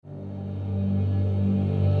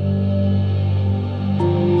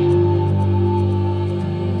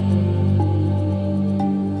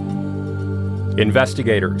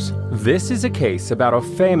Investigators, this is a case about a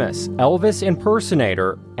famous Elvis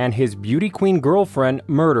impersonator and his beauty queen girlfriend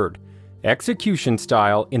murdered, execution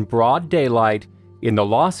style in broad daylight, in the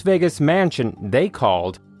Las Vegas mansion they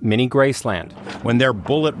called Mini Graceland. When their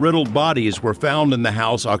bullet-riddled bodies were found in the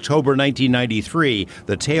house October 1993,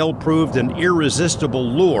 the tale proved an irresistible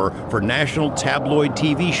lure for national tabloid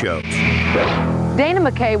TV shows. Dana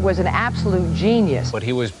McKay was an absolute genius. But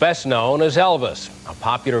he was best known as Elvis, a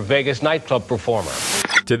popular Vegas nightclub performer.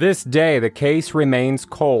 To this day, the case remains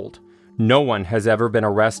cold. No one has ever been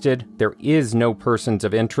arrested, there is no persons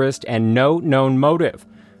of interest, and no known motive.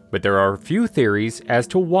 But there are a few theories as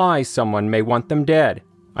to why someone may want them dead.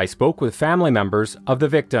 I spoke with family members of the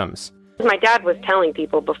victims. My dad was telling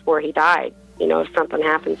people before he died, if something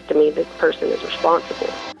happens to me, this person is responsible.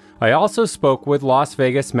 I also spoke with Las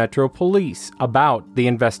Vegas Metro Police about the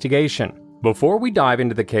investigation. Before we dive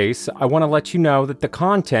into the case, I want to let you know that the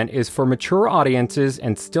content is for mature audiences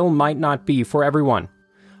and still might not be for everyone.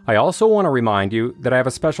 I also want to remind you that I have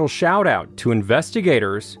a special shout out to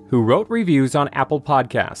investigators who wrote reviews on Apple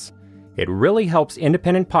Podcasts. It really helps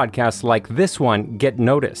independent podcasts like this one get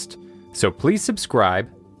noticed. So please subscribe,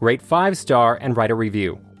 rate 5-star, and write a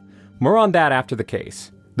review. More on that after the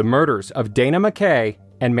case. The murders of Dana McKay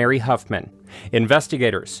and Mary Huffman.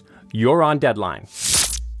 Investigators, you're on deadline.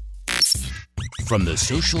 From the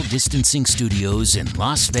social distancing studios in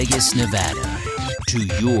Las Vegas, Nevada, to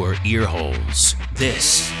your ear holes,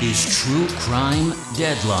 this is True Crime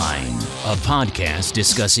Deadline, a podcast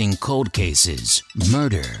discussing cold cases,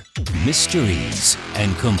 murder, mysteries,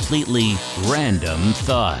 and completely random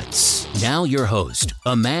thoughts. Now your host,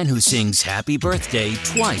 a man who sings happy birthday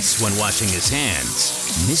twice when washing his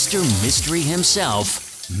hands, Mr. Mystery himself,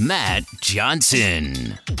 Matt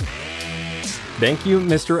Johnson. Thank you,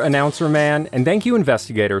 Mr. Announcer Man, and thank you,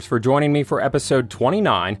 investigators, for joining me for episode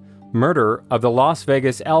 29, Murder of the Las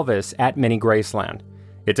Vegas Elvis at Mini Graceland.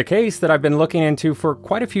 It's a case that I've been looking into for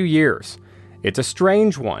quite a few years. It's a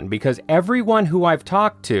strange one because everyone who I've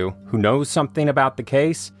talked to who knows something about the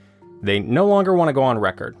case, they no longer want to go on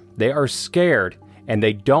record. They are scared and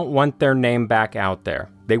they don't want their name back out there.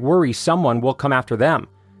 They worry someone will come after them.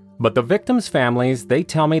 But the victims' families, they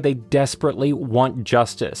tell me they desperately want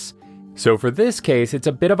justice. So for this case, it's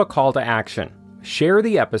a bit of a call to action. Share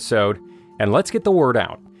the episode and let's get the word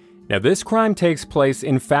out. Now, this crime takes place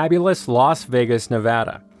in fabulous Las Vegas,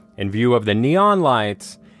 Nevada, in view of the neon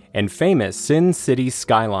lights and famous Sin City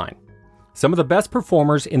skyline. Some of the best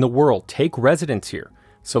performers in the world take residence here: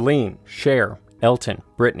 Celine, Cher, Elton,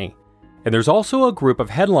 Britney. And there's also a group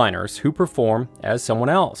of headliners who perform as someone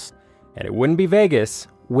else. And it wouldn't be Vegas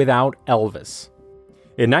without Elvis.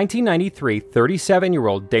 In 1993,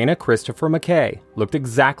 37-year-old Dana Christopher McKay looked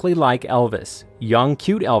exactly like Elvis, young,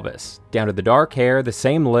 cute Elvis, down to the dark hair, the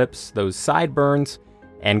same lips, those sideburns,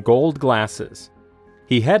 and gold glasses.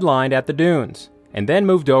 He headlined at the Dunes, and then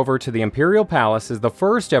moved over to the Imperial Palace as the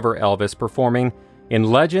first ever Elvis performing in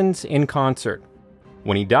Legends in Concert.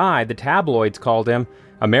 When he died, the tabloids called him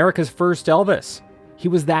America's first Elvis. He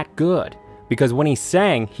was that good, because when he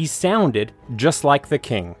sang, he sounded just like the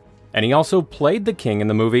King. And he also played the King in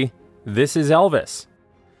the movie This Is Elvis.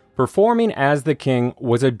 Performing as the King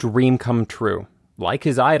was a dream come true. Like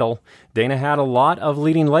his idol, Dana had a lot of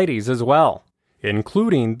leading ladies as well,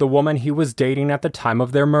 including the woman he was dating at the time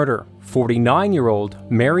of their murder, 49-year-old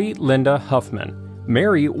Mary Linda Huffman.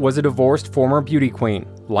 Mary was a divorced former beauty queen,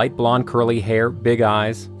 light blonde curly hair, big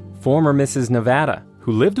eyes, former Mrs. Nevada,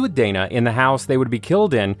 who lived with Dana in the house they would be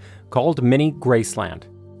killed in called Mini Graceland.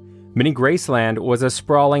 Mini Graceland was a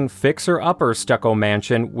sprawling fixer-upper stucco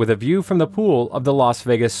mansion with a view from the pool of the Las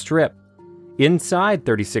Vegas Strip. Inside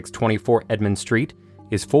 3624 Edmond Street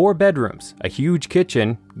is 4 bedrooms, a huge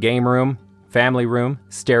kitchen, game room, family room,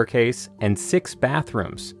 staircase, and 6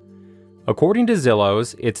 bathrooms. According to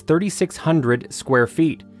Zillow's, it's 3,600 square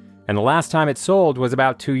feet, and the last time it sold was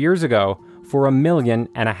about 2 years ago for $1.5 million.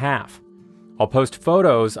 I'll post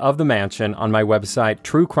photos of the mansion on my website,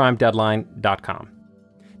 truecrimedeadline.com.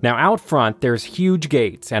 Now out front, there's huge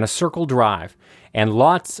gates and a circle drive and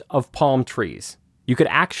lots of palm trees. You could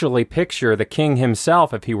actually picture the King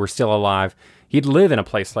himself if he were still alive. He'd live in a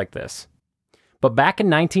place like this. But back in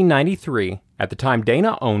 1993, at the time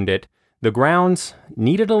Dana owned it, the grounds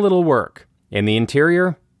needed a little work. In the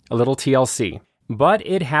interior, a little TLC. But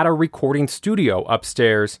it had a recording studio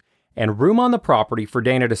upstairs and room on the property for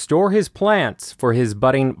Dana to store his plants for his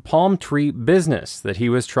budding palm tree business that he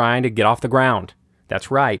was trying to get off the ground. That's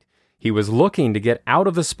right, he was looking to get out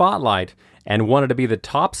of the spotlight and wanted to be the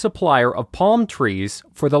top supplier of palm trees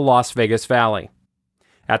for the Las Vegas Valley.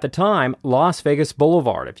 At the time, Las Vegas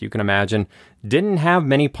Boulevard, if you can imagine, didn't have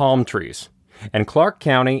many palm trees. and Clark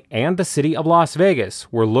County and the city of Las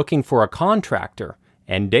Vegas were looking for a contractor,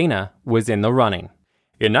 and Dana was in the running.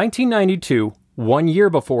 In 1992, 1 year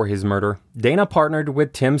before his murder, Dana partnered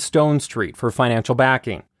with Tim Stonestreet for financial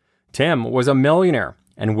backing. Tim was a millionaire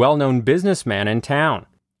and well-known businessman in town.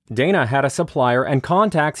 Dana had a supplier and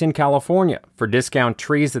contacts in California for discount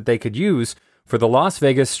trees that they could use for the Las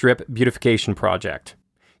Vegas Strip beautification project.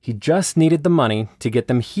 He just needed the money to get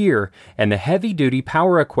them here and the heavy-duty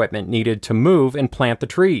power equipment needed to move and plant the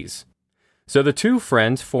trees. So the two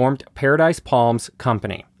friends formed Paradise Palms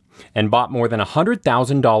Company and bought more than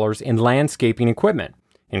 $100,000 in landscaping equipment,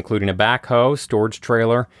 including a backhoe, storage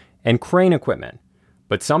trailer, and crane equipment.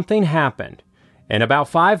 But something happened, and about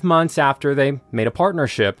 5 months after they made a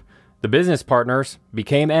partnership, the business partners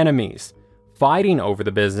became enemies, fighting over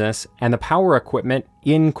the business and the power equipment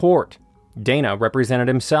in court. Dana represented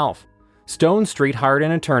himself. Stonestreet hired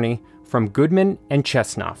an attorney from Goodman and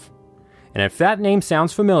Chesnoff. And if that name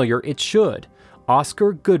sounds familiar, it should.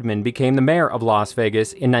 Oscar Goodman became the mayor of Las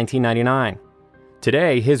Vegas in 1999.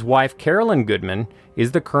 Today, his wife Carolyn Goodman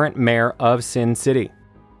is the current mayor of Sin City.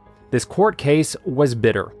 This court case was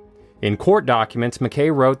bitter. In court documents,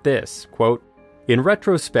 McKay wrote this, quote, "In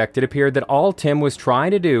retrospect, it appeared that all Tim was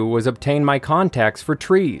trying to do was obtain my contacts for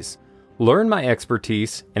trees, learn my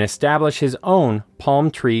expertise, and establish his own palm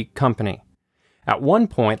tree company. At one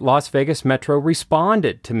point, Las Vegas Metro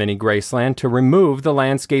responded to Mini Graceland to remove the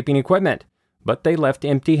landscaping equipment, but they left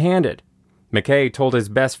empty-handed." McKay told his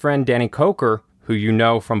best friend Danny Coker, who you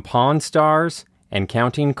know from Pawn Stars and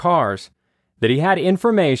Counting Cars, that he had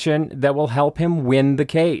information that will help him win the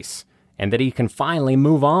case, and that he can finally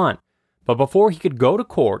move on. But before he could go to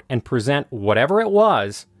court and present whatever it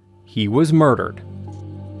was, he was murdered.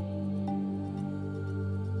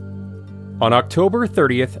 On October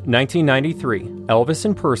 30th, 1993, Elvis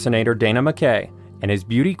impersonator Dana McKay and his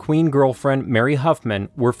beauty queen girlfriend Mary Huffman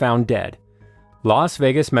were found dead. Las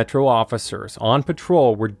Vegas Metro officers on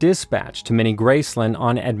patrol were dispatched to Mini Graceland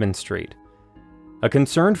on Edmond Street. A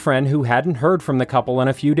concerned friend who hadn't heard from the couple in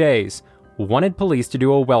a few days wanted police to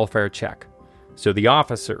do a welfare check. So the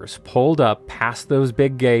officers pulled up past those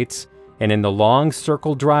big gates and in the long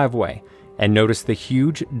circle driveway and noticed the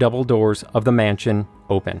huge double doors of the mansion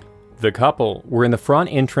open. The couple were in the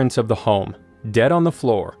front entrance of the home, dead on the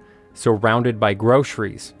floor, surrounded by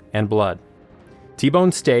groceries and blood.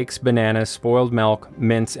 T-bone steaks, bananas, spoiled milk,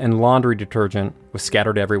 mints, and laundry detergent was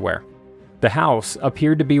scattered everywhere. The house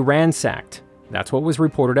appeared to be ransacked. That's what was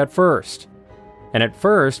reported at first. And at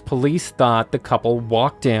first, police thought the couple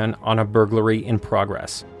walked in on a burglary in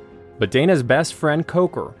progress. But Dana's best friend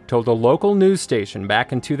Coker told a local news station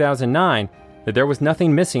back in 2009 that there was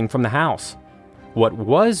nothing missing from the house. What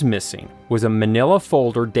was missing was a manila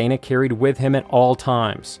folder Dana carried with him at all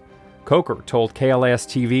times. Coker told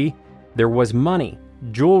KLAS-TV there was money,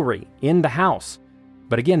 jewelry in the house.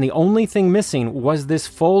 But again, the only thing missing was this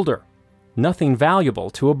folder. Nothing valuable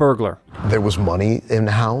to a burglar. There was money in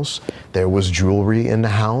the house. There was jewelry in the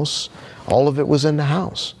house. All of it was in the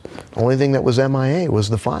house. The only thing that was MIA was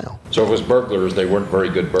the file. So if it was burglars, they weren't very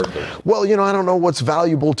good burglars. Well, I don't know what's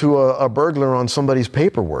valuable to a burglar on somebody's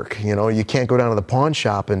paperwork. You can't go down to the pawn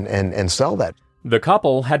shop and sell that. The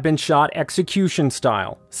couple had been shot execution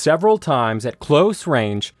style several times at close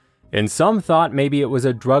range, and some thought maybe it was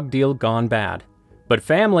a drug deal gone bad. But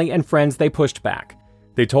family and friends, they pushed back.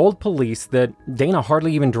 They told police that Dana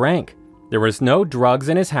hardly even drank. There was no drugs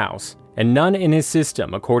in his house and none in his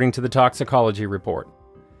system, according to the toxicology report.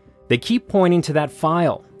 They keep pointing to that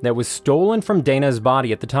file that was stolen from Dana's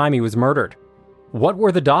body at the time he was murdered. What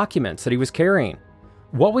were the documents that he was carrying?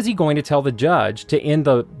 What was he going to tell the judge to end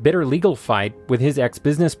the bitter legal fight with his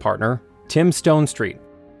ex-business partner, Tim Stonestreet?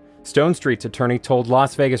 Stonestreet's attorney told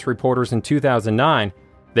Las Vegas reporters in 2009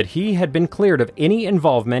 that he had been cleared of any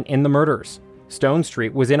involvement in the murders.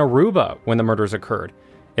 Stonestreet was in Aruba when the murders occurred,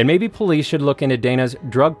 and maybe police should look into Dana's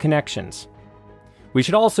drug connections. We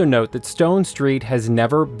should also note that Stonestreet has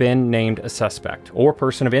never been named a suspect or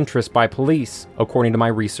person of interest by police, according to my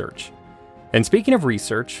research. And speaking of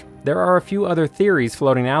research, there are a few other theories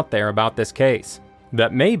floating out there about this case.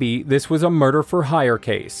 That maybe this was a murder-for-hire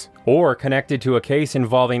case, or connected to a case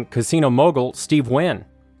involving casino mogul Steve Wynn.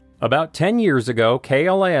 About 10 years ago,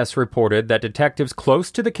 KLAS reported that detectives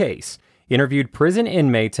close to the case interviewed prison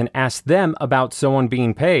inmates and asked them about someone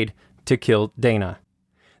being paid to kill Dana.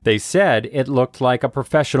 They said it looked like a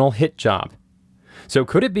professional hit job. So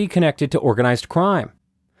could it be connected to organized crime?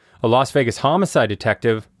 A Las Vegas homicide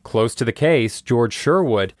detective close to the case, George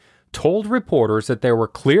Sherwood, told reporters that there were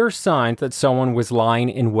clear signs that someone was lying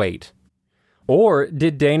in wait. Or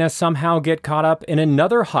did Dana somehow get caught up in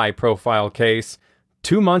another high-profile case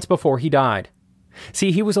 2 months before he died.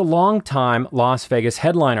 See, he was a long-time Las Vegas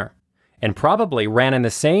headliner and probably ran in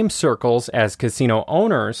the same circles as casino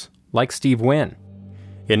owners like Steve Wynn.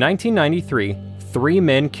 In 1993, 3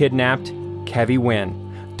 men kidnapped Kevy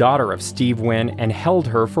Wynn, daughter of Steve Wynn, and held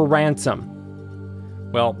her for ransom.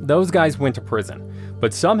 Well, those guys went to prison,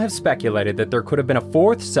 but some have speculated that there could have been a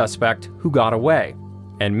 4th suspect who got away,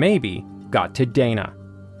 and maybe got to Dana.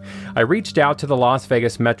 I reached out to the Las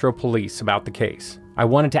Vegas Metro Police about the case. I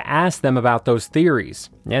wanted to ask them about those theories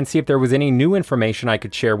and see if there was any new information I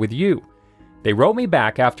could share with you. They wrote me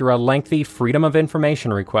back after a lengthy Freedom of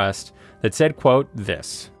Information request that said, quote,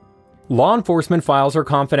 this: "Law enforcement files are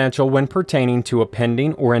confidential when pertaining to a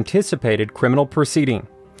pending or anticipated criminal proceeding."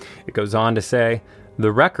 It goes on to say,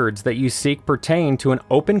 "The records that you seek pertain to an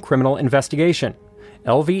open criminal investigation.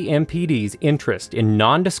 LVMPD's interest in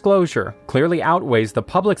non-disclosure clearly outweighs the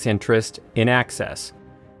public's interest in access.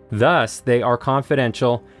 Thus, they are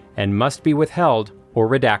confidential and must be withheld or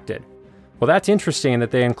redacted." Well, that's interesting that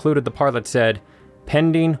they included the part that said,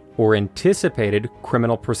 pending or anticipated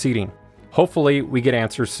criminal proceeding. Hopefully, we get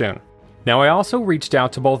answers soon. Now, I also reached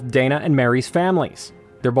out to both Dana and Mary's families.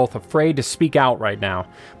 They're both afraid to speak out right now,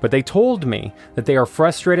 but they told me that they are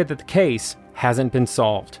frustrated that the case hasn't been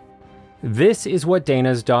solved. This is what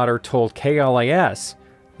Dana's daughter told KLAS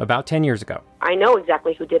about 10 years ago. I know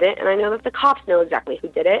exactly who did it, and I know that the cops know exactly who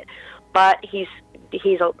did it, but he's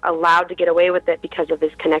allowed to get away with it because of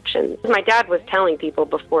his connections. My dad was telling people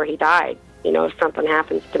before he died, if something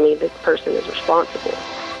happens to me, this person is responsible.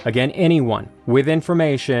 Again, anyone with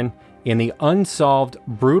information in the unsolved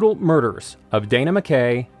brutal murders of Dana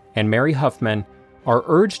McKay and Mary Huffman are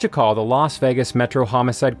urged to call the Las Vegas Metro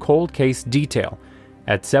Homicide Cold Case Detail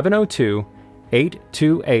at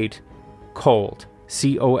 702-828-COLD,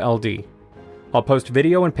 C-O-L-D. I'll post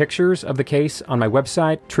video and pictures of the case on my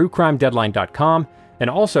website, truecrimedeadline.com, and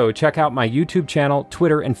also check out my YouTube channel,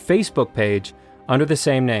 Twitter, and Facebook page under the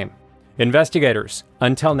same name. Investigators,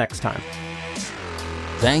 until next time.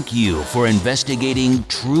 Thank you for investigating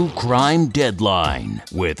True Crime Deadline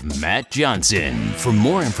with Matt Johnson. For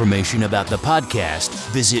more information about the podcast,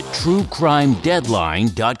 visit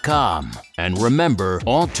truecrimedeadline.com. And remember,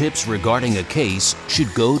 all tips regarding a case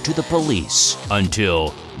should go to the police.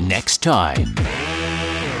 Until next time.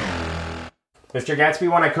 Mr. Gatsby,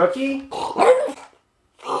 want a cookie?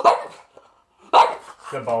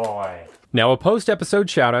 Good boy. Now, a post-episode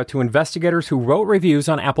shout-out to investigators who wrote reviews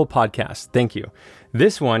on Apple Podcasts. Thank you.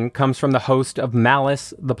 This one comes from the host of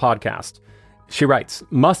Malice, the podcast. She writes,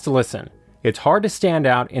 "Must listen. It's hard to stand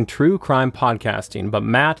out in true crime podcasting, but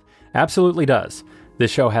Matt absolutely does.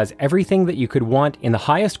 This show has everything that you could want in the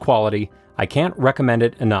highest quality. I can't recommend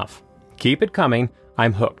it enough. Keep it coming.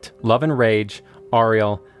 I'm hooked. Love and Rage,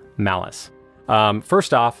 Ariel, Malice."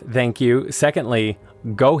 First off, thank you. Secondly,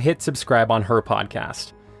 go hit subscribe on her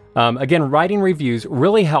podcast. Again, writing reviews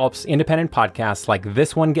really helps independent podcasts like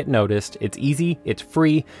this one get noticed. It's easy, it's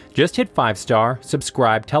free. Just hit 5-star,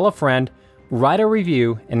 subscribe, tell a friend, write a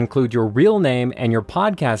review, and include your real name and your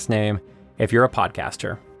podcast name if you're a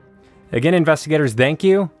podcaster. Again, investigators, thank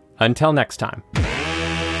you. Until next time.